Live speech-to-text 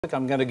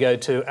I'm going to go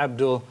to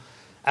Abdul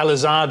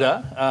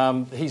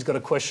Alizada. He's got a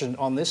question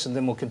on this, and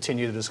then we'll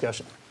continue the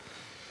discussion.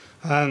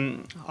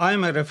 I'm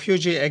a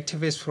refugee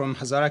activist from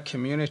Hazara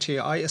community.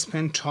 I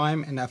spent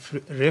time in a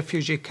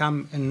refugee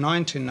camp in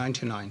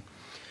 1999.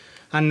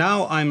 And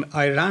now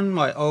I run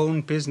my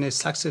own business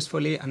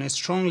successfully and is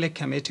strongly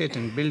committed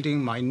in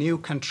building my new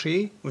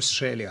country,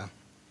 Australia.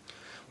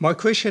 My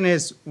question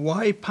is,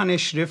 why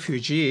punish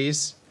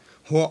refugees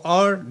who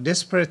are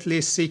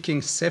desperately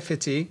seeking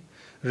safety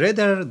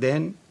rather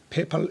than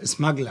people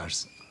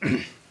smugglers?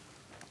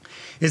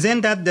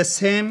 Isn't that the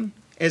same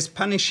as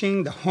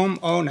punishing the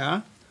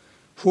homeowner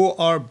who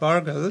are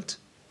burgled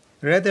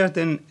rather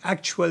than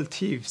actual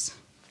thieves?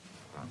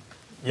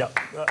 Yeah,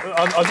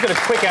 I've got a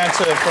quick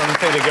answer from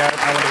Peter Garrett.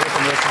 I want to hear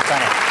from the rest of the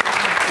panel.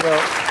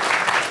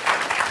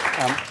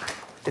 Well,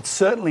 it's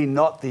certainly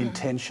not the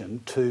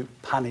intention to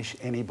punish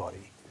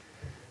anybody.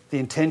 The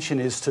intention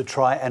is to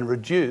try and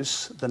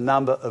reduce the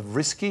number of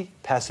risky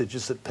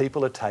passages that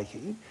people are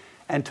taking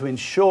and to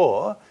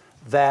ensure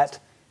that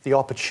the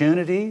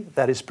opportunity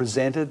that is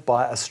presented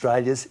by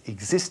Australia's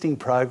existing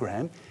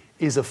program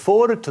is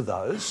afforded to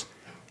those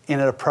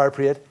in an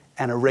appropriate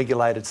and a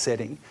regulated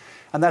setting.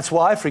 And that's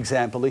why, for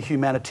example, the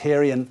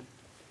humanitarian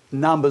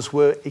numbers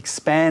were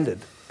expanded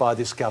by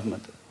this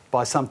government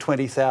by some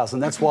 20,000.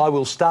 That's why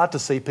we'll start to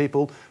see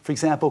people, for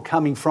example,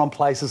 coming from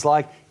places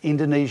like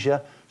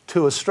Indonesia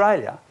to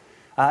Australia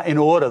in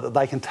order that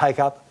they can take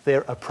up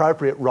their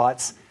appropriate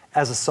rights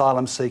as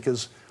asylum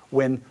seekers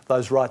when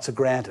those rights are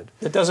granted.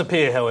 It does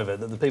appear, however,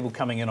 that the people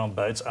coming in on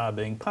boats are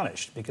being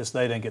punished because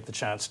they don't get the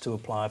chance to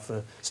apply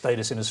for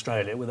status in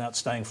Australia without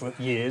staying for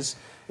years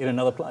in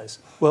another place.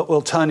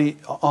 Well, Tony,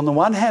 on the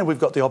one hand, we've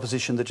got the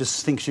opposition that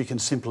just thinks you can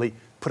simply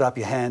put up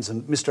your hands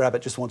and Mr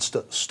Abbott just wants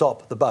to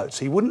stop the boats.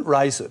 He wouldn't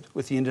raise it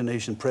with the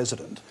Indonesian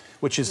president,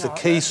 which is the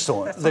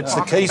keystone. That's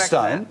the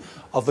keystone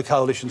of the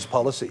coalition's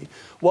policy.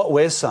 What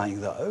we're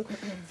saying, though,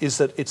 is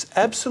that it's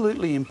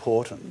absolutely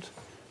important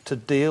to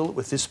deal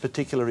with this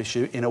particular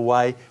issue in a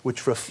way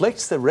which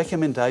reflects the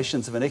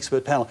recommendations of an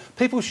expert panel.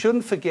 People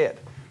shouldn't forget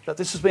that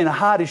this has been a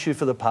hard issue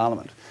for the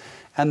Parliament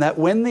and that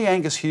when the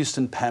Angus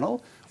Houston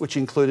panel, which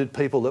included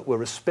people that were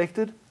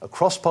respected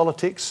across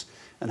politics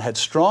and had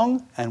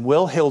strong and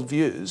well-held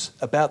views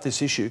about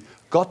this issue,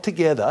 got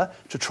together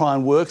to try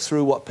and work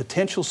through what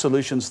potential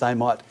solutions they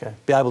might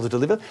be able to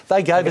deliver.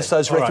 They gave us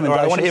those recommendations. All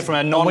right. I want to hear from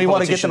our non-politicians, we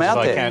want to get them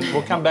out there.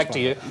 We'll come back to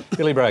you.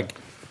 Billy Bragg.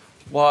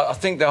 Well, I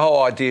think the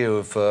whole idea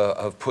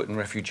of putting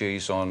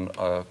refugees on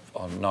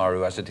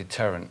Nauru as a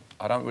deterrent,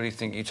 I don't really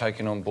think you're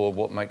taking on board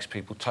what makes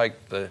people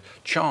take the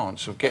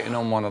chance of getting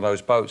on one of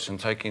those boats and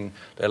taking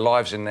their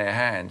lives in their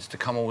hands to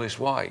come all this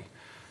way.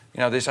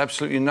 You know, there's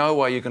absolutely no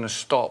way you're going to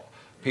stop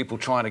people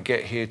trying to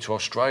get here to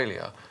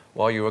Australia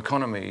while your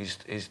economy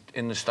is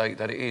in the state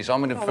that it is.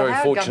 I'm in a very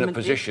fortunate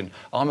position.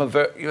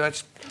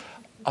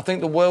 I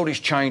think the world is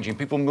changing.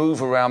 People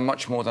move around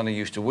much more than they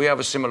used to. We have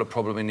a similar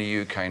problem in the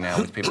UK now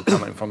with people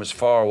coming from as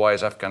far away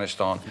as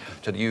Afghanistan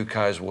to the UK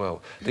as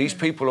well. These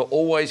people are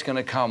always going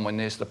to come when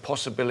there's the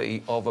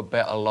possibility of a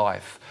better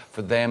life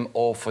for them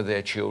or for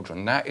their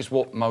children. That is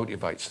what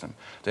motivates them.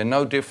 They're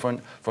no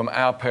different from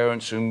our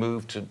parents who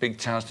moved to big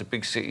towns, to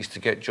big cities to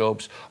get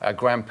jobs, our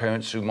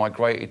grandparents who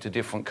migrated to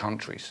different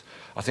countries.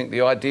 I think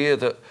the idea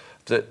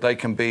that they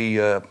can be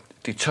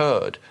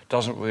deterred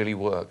doesn't really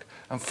work.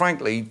 And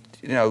frankly,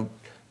 you know,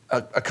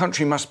 a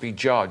country must be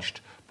judged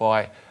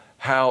by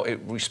how it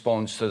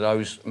responds to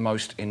those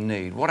most in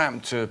need. What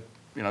happened to,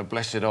 you know,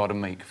 blessed are the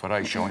meek, for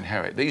they shall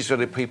inherit? These are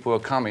the people who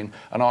are coming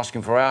and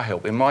asking for our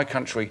help in my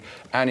country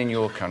and in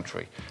your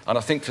country. And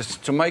I think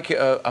to make it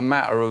a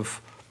matter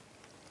of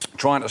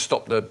trying to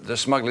stop the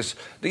smugglers,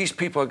 these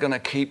people are going to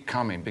keep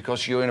coming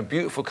because you're in a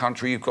beautiful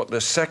country. You've got the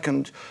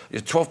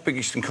 12th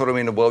biggest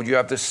economy in the world. You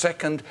have the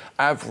second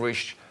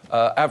average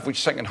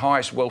second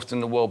highest wealth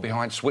in the world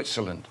behind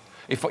Switzerland.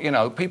 If, you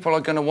know, people are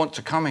going to want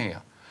to come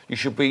here. You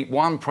should be,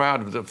 one,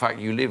 proud of the fact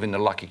you live in the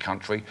lucky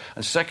country,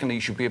 and secondly,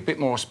 you should be a bit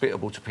more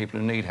hospitable to people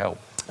who need help.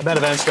 About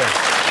Vanstone.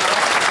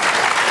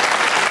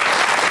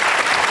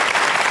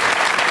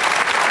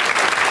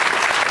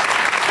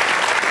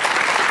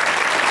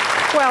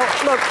 Well,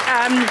 look,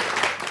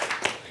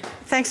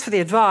 thanks for the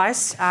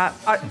advice.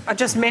 I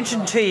just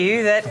mentioned to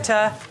you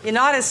that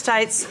United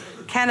States,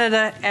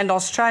 Canada and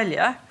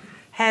Australia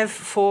have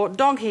for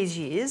donkey's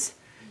years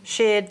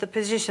shared the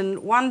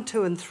position 1,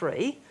 2 and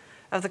 3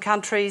 of the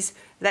countries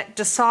that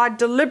decide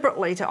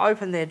deliberately to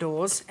open their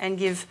doors and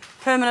give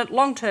permanent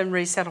long-term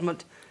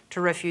resettlement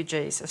to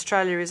refugees.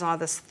 Australia is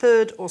either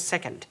third or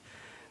second.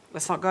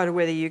 Let's not go to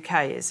where the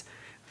UK is.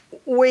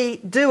 We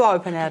do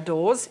open our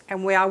doors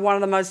and we are one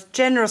of the most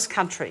generous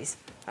countries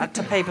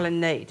to people in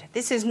need.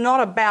 This is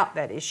not about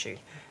that issue.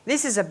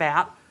 This is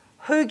about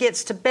who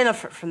gets to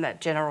benefit from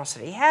that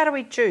generosity. How do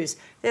we choose?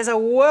 There's a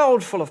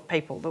world full of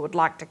people that would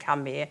like to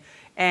come here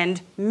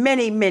and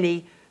many,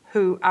 many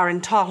who are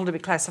entitled to be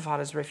classified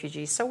as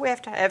refugees. So we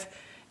have to have,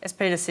 as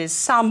Peter says,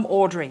 some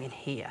ordering in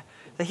here.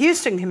 The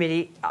Houston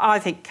Committee, I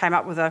think, came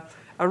up with a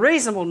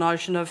reasonable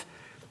notion of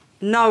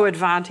no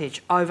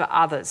advantage over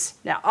others.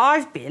 Now,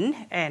 I've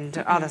been, and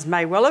others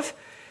may well have,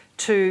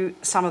 to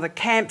some of the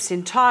camps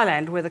in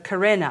Thailand where the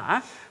Karen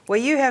are, where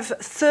you have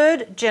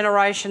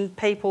third-generation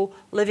people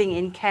living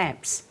in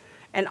camps.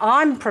 And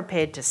I'm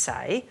prepared to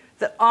say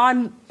that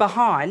I'm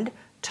behind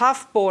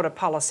tough border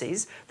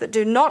policies that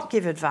do not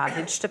give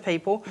advantage to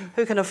people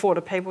who can afford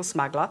a people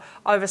smuggler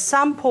over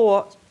some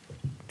poor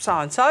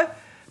so-and-so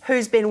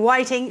who's been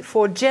waiting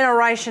for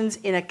generations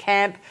in a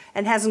camp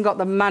and hasn't got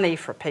the money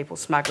for a people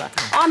smuggler.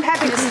 I'm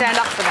happy to stand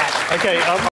up for that. Okay.